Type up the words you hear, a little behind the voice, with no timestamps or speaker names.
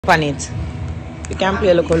on it. You can play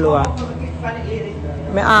a little lower.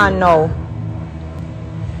 Me now.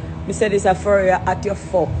 Me say this a for you at your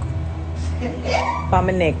fuck. For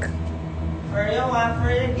my neck. For you want for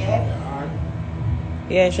you get?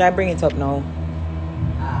 Yeah, should I bring it up now?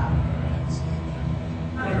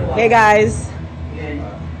 Hey guys.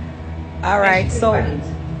 Alright, so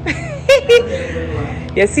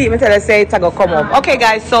you see me tell her say it's gonna come up. Okay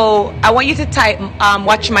guys, so I want you to type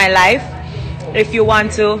watch my life if you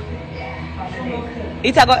want to.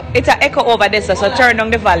 It's a echo over this, so turn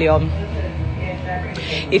down the volume.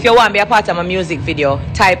 If you want to be a part of my music video,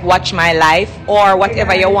 type watch my life or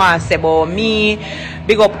whatever you want to say about me.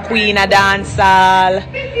 Big up Queen of Dancehall,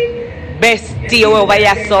 bestie over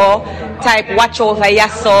Yasso. Type watch over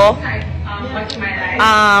Yasso.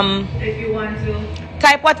 If you want to.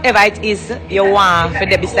 Type whatever it is you want for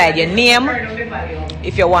the beside your name.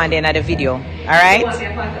 If you want another video, all right. Watch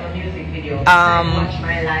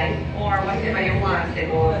my life or whatever you want to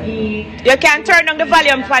about me. You can turn on the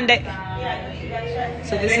volume from the.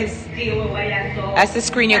 So this is that's the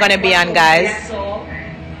screen you're gonna be on, guys.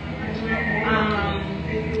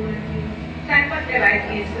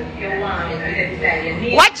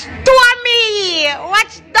 Watch me.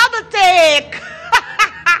 Watch double take.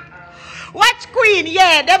 Watch Queen.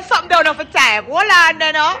 Yeah, them something down off a time. Hold on,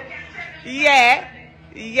 then, no. Yeah.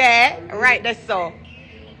 Right, that's so.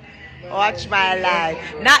 Watch my life.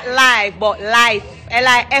 Not live, but life.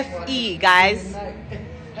 L-I-F-E, guys.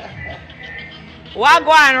 What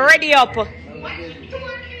go on? Ready up.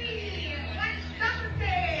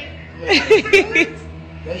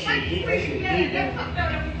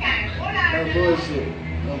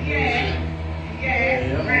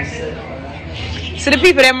 So the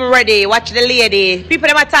people them ready. Watch the lady. People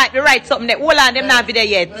them type to write something. Hold on, them not video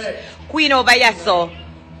yet. Queen over here, so.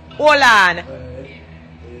 Hold on.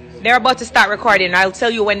 They're about to start recording. I'll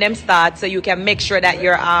tell you when them start so you can make sure that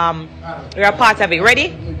you're a part of it.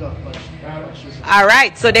 Ready?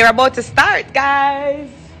 Alright, so they're about to start, guys.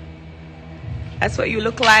 That's what you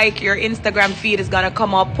look like. Your Instagram feed is gonna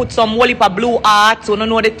come up. Put some Wolipa blue art. So you don't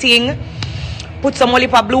know the thing. Put some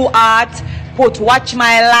Wolipa blue art. Put watch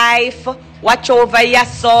my life. Watch over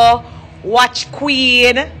Yasso. Watch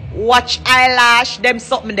Queen. Watch eyelash. Them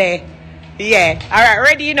something there. Yeah. Alright,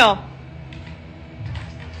 ready, you know.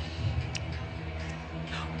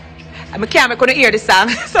 I can't make hear the song,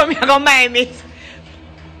 so I'm gonna mime it.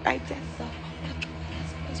 Right there.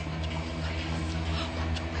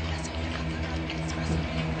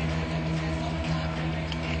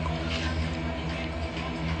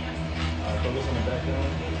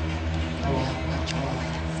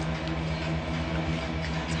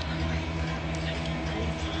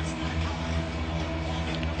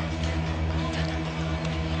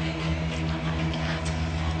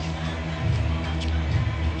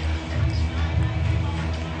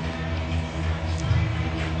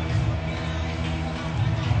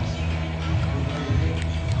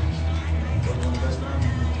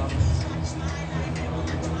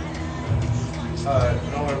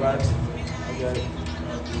 Don't worry about it. I got it.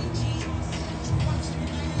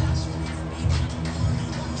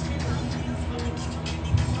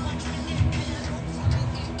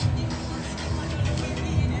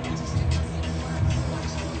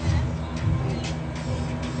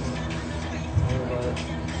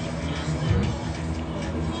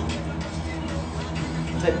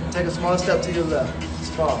 Take a small step to your left.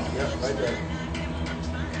 Small. Yep, right there.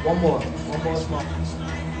 One more small.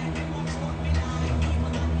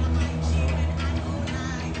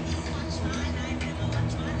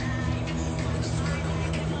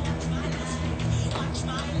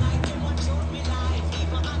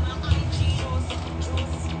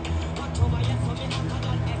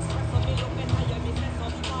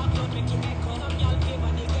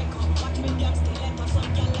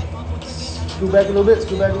 Scoot back a little bit,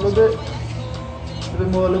 A little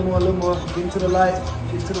bit more, Get into the light,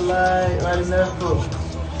 right in there. Cool.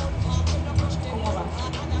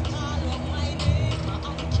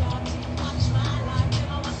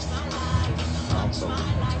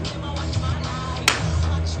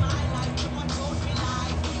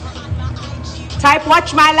 Type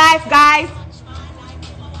watch my life, guys.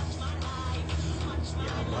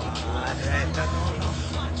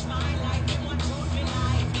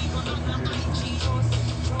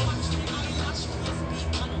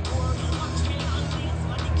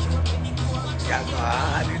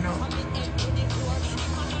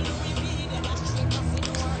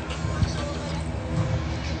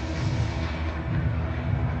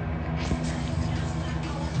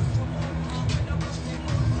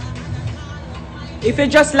 If you're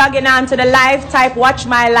just logging on to the live, type watch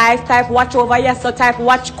my live, type watch over yes, so type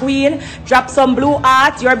watch queen, drop some blue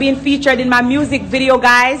art. You're being featured in my music video,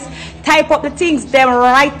 guys. Type up the things them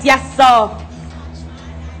right, yes, so.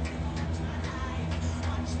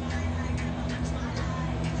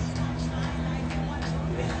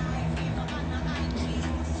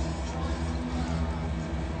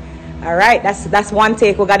 All right, that's one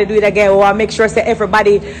take. We got to do it again. We want to make sure that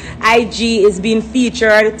everybody IG is being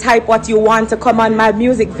featured. Type what you want to come on my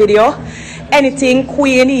music video. Anything,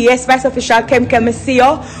 Queen, yes, Vice Official, Kem, me see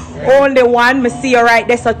you. Only one, me see you right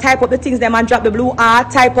there. So type up the things them and drop the blue art.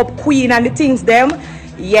 Type up Queen and the things them.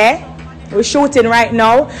 Yeah, we're shooting right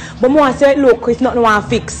now. But I want to say, look, it's not no one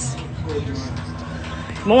fix. I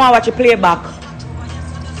want to watch the playback.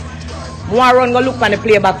 I want to run go look on the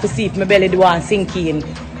playback to see if my belly do want sink in.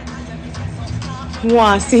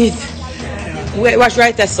 One, see it. Wait, watch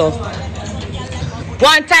right there, so.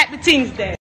 One type the things there.